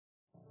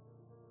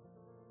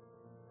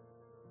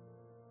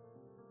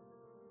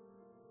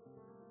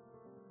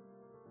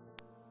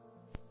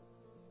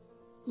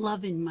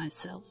Loving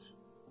myself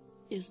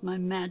is my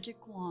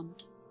magic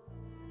wand.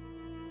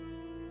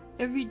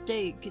 Every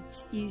day it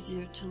gets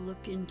easier to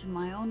look into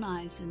my own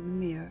eyes in the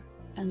mirror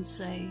and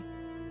say,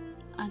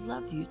 I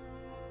love you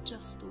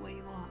just the way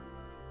you are.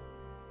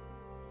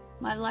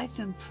 My life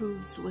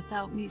improves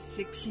without me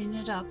fixing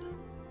it up.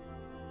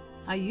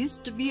 I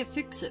used to be a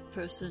fix-it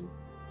person.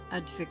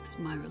 I'd fix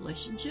my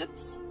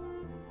relationships.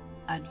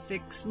 I'd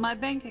fix my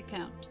bank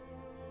account.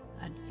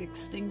 I'd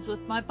fix things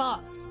with my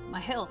boss, my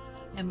health,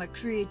 and my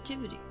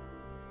creativity.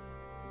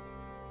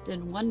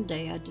 Then one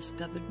day I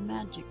discovered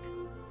magic.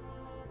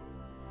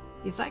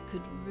 If I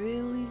could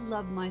really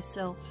love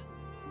myself,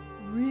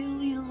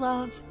 really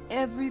love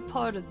every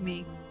part of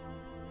me,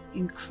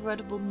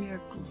 incredible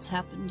miracles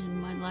happened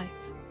in my life.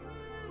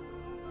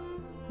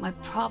 My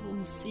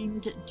problems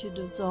seemed to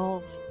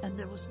dissolve, and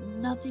there was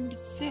nothing to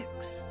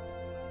fix.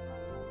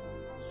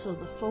 So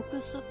the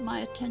focus of my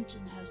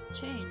attention has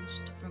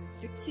changed from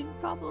fixing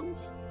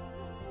problems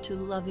to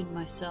loving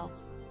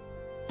myself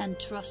and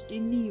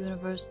trusting the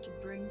universe to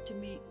bring to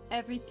me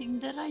everything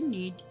that I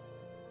need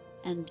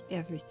and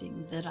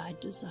everything that I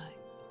desire.